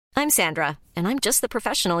I'm Sandra, and I'm just the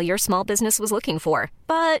professional your small business was looking for.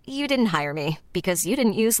 But you didn't hire me because you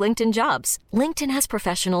didn't use LinkedIn Jobs. LinkedIn has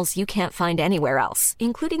professionals you can't find anywhere else,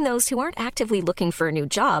 including those who aren't actively looking for a new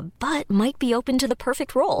job, but might be open to the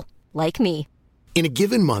perfect role, like me. In a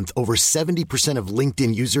given month, over 70% of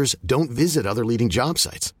LinkedIn users don't visit other leading job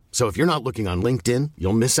sites. So if you're not looking on LinkedIn,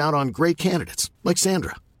 you'll miss out on great candidates like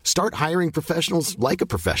Sandra. Start hiring professionals like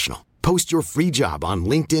a professional. Post your free job on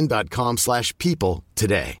linkedin.com/people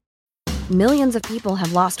today. Millions of people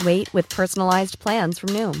have lost weight with personalized plans from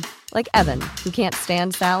Noom. Like Evan, who can't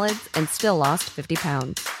stand salads and still lost 50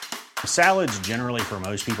 pounds. Salads generally for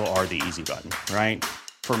most people are the easy button, right?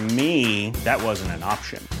 For me, that wasn't an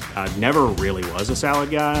option. I never really was a salad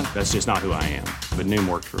guy. That's just not who I am. But Noom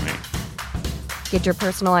worked for me. Get your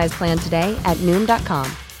personalized plan today at Noom.com.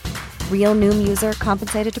 Real Noom user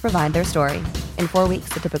compensated to provide their story. In 4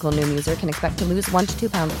 weeks, the typical Noom user can expect to lose 1 to 2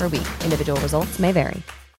 pounds per week. Individual results may vary.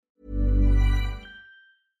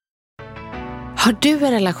 Har du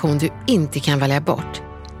en relation du inte kan välja bort?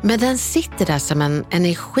 Men den sitter där som en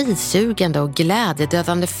energisugande och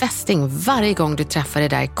glädjedödande fästing varje gång du träffar det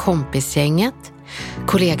där kompisgänget,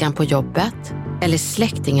 kollegan på jobbet eller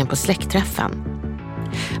släktingen på släktträffen.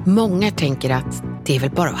 Många tänker att det är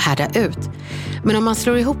väl bara att härda ut. Men om man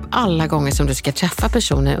slår ihop alla gånger som du ska träffa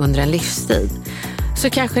personer under en livstid, så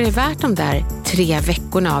kanske det är värt de där 3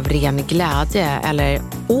 veckorna av ren glädje eller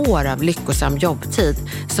år av lyckosam jobbtid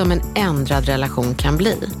som en ändrad relation kan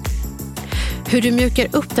bli. Hur du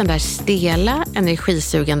mjukar upp den där stela,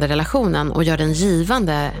 energisugande relationen och gör den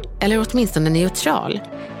givande eller åtminstone neutral,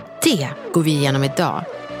 det går vi igenom idag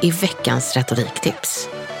i veckans retoriktips.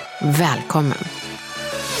 Välkommen!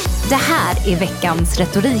 Det här är veckans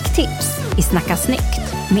retoriktips i Snacka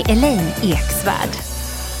snyggt med Elaine Eksvärd.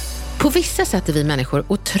 På vissa sätt är vi människor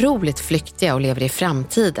otroligt flyktiga och lever i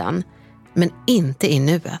framtiden, men inte i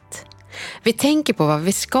nuet. Vi tänker på vad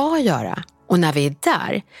vi ska göra, och när vi är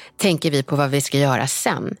där tänker vi på vad vi ska göra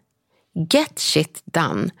sen. Get shit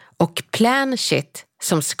done och plan shit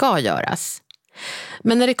som ska göras.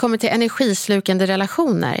 Men när det kommer till energislukande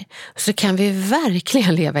relationer så kan vi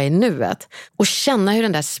verkligen leva i nuet och känna hur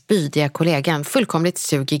den där spydiga kollegan fullkomligt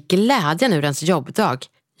suger glädjen ur ens jobbdag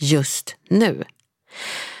just nu.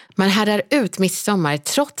 Man härdar ut midsommar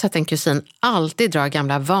trots att en kusin alltid drar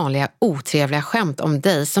gamla vanliga otrevliga skämt om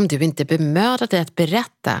dig som du inte bemödat dig att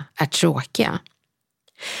berätta är tråkiga.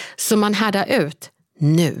 Så man härdar ut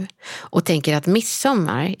nu och tänker att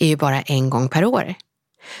midsommar är ju bara en gång per år.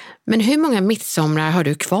 Men hur många midsomrar har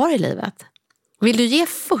du kvar i livet? Vill du ge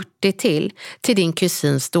 40 till din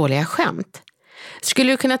kusins dåliga skämt?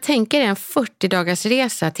 Skulle du kunna tänka dig en 40-dagars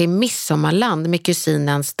resa till midsommarland med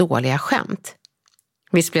kusinens dåliga skämt?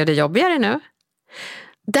 Visst blev det jobbigare nu?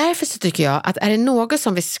 Därför så tycker jag att är det något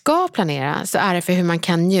som vi ska planera så är det för hur man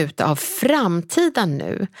kan njuta av framtiden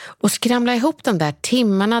nu och skramla ihop de där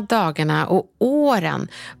timmarna, dagarna och åren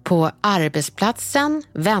på arbetsplatsen,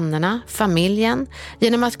 vännerna, familjen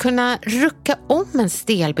genom att kunna rucka om en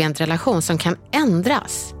stelbent relation som kan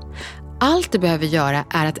ändras. Allt du behöver göra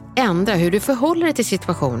är att ändra hur du förhåller dig till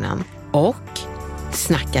situationen och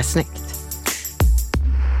snacka snyggt.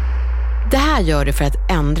 Det här gör du för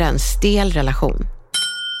att ändra en stel relation.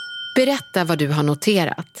 Berätta vad du har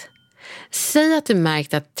noterat. Säg att du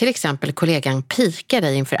märkt att till exempel kollegan pikar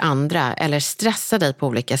dig inför andra eller stressar dig på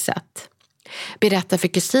olika sätt. Berätta för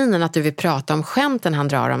kusinen att du vill prata om skämten han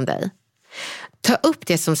drar om dig. Ta upp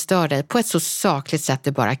det som stör dig på ett så sakligt sätt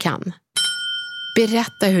du bara kan.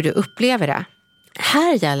 Berätta hur du upplever det.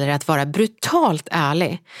 Här gäller det att vara brutalt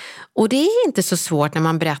ärlig. Och det är inte så svårt när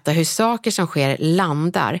man berättar hur saker som sker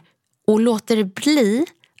landar och låter bli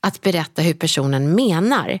att berätta hur personen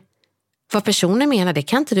menar. Vad personen menar, det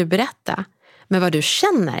kan inte du berätta. Men vad du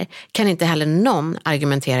känner kan inte heller någon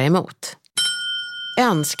argumentera emot.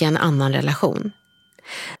 Önska en annan relation.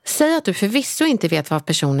 Säg att du förvisso inte vet vad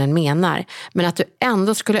personen menar, men att du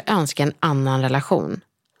ändå skulle önska en annan relation.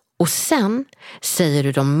 Och sen säger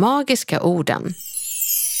du de magiska orden.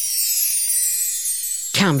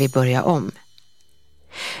 Kan vi börja om?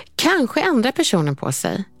 Kanske ändrar personen på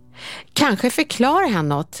sig. Kanske förklarar han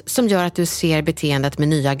något som gör att du ser beteendet med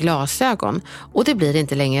nya glasögon och det blir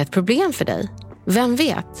inte längre ett problem för dig. Vem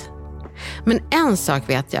vet? Men en sak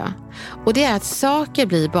vet jag, och det är att saker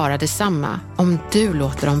blir bara detsamma om du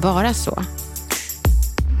låter dem vara så.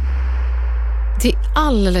 Det är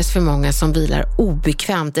alldeles för många som vilar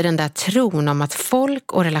obekvämt i den där tron om att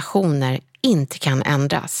folk och relationer inte kan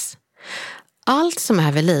ändras. Allt som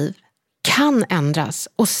är vid liv kan ändras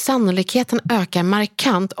och sannolikheten ökar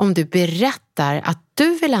markant om du berättar att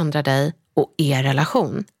du vill ändra dig och er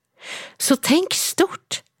relation. Så tänk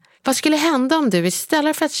stort. Vad skulle hända om du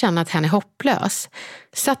istället för att känna att hen är hopplös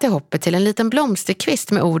satte hoppet till en liten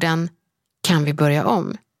blomsterkvist med orden "Kan vi börja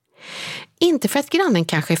om?" Inte för att grannen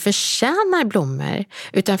kanske förtjänar blommor,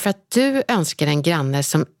 utan för att du önskar en granne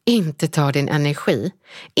som inte tar din energi.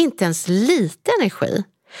 Inte ens lite energi.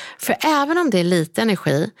 För även om det är lite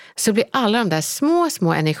energi så blir alla de där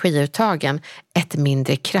små energiuttagen ett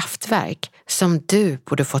mindre kraftverk som du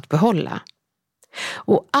borde fått behålla.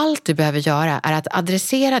 Och allt du behöver göra är att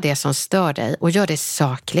adressera det som stör dig och gör det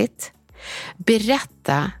sakligt.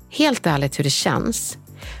 Berätta helt ärligt hur det känns.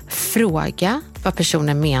 Fråga vad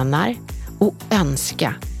personen menar och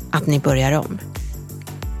önska att ni börjar om.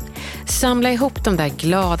 Samla ihop de där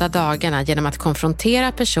glada dagarna genom att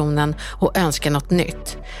konfrontera personen och önska något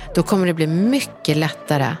nytt. Då kommer det bli mycket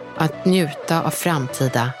lättare att njuta av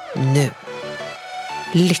framtida nu.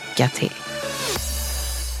 Lycka till!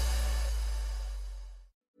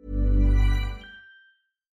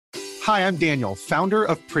 Hi, I'm Daniel, founder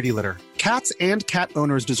of Pretty Litter. Cats and cat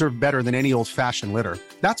owners deserve better than any old-fashioned litter.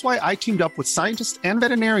 That's why I teamed up with scientists and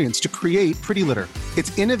veterinarians to create Pretty Litter.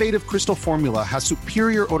 Its innovative crystal formula has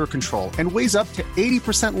superior odor control and weighs up to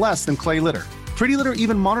 80% less than clay litter. Pretty Litter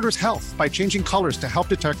even monitors health by changing colors to help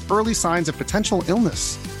detect early signs of potential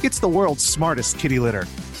illness. It's the world's smartest kitty litter.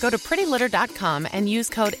 Go to prettylitter.com and use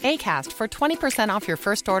code ACAST for 20% off your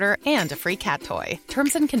first order and a free cat toy.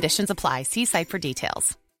 Terms and conditions apply. See site for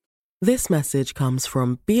details. This message comes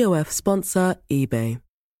from BOF sponsor eBay.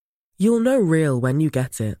 You'll know real when you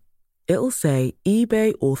get it. It'll say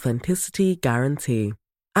eBay Authenticity Guarantee.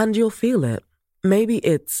 And you'll feel it. Maybe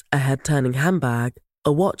it's a head-turning handbag,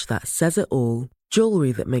 a watch that says it all,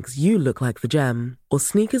 jewelry that makes you look like the gem, or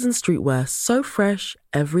sneakers and streetwear so fresh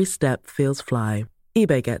every step feels fly.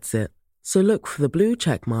 eBay gets it. So look for the blue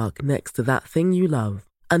check mark next to that thing you love.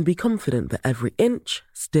 And be confident that every inch,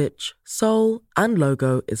 stitch, sole, and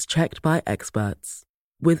logo is checked by experts.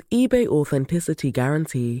 With eBay Authenticity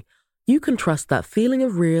Guarantee, you can trust that feeling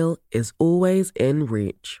of real is always in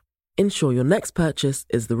reach. Ensure your next purchase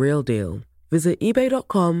is the real deal. Visit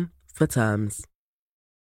ebay.com for terms.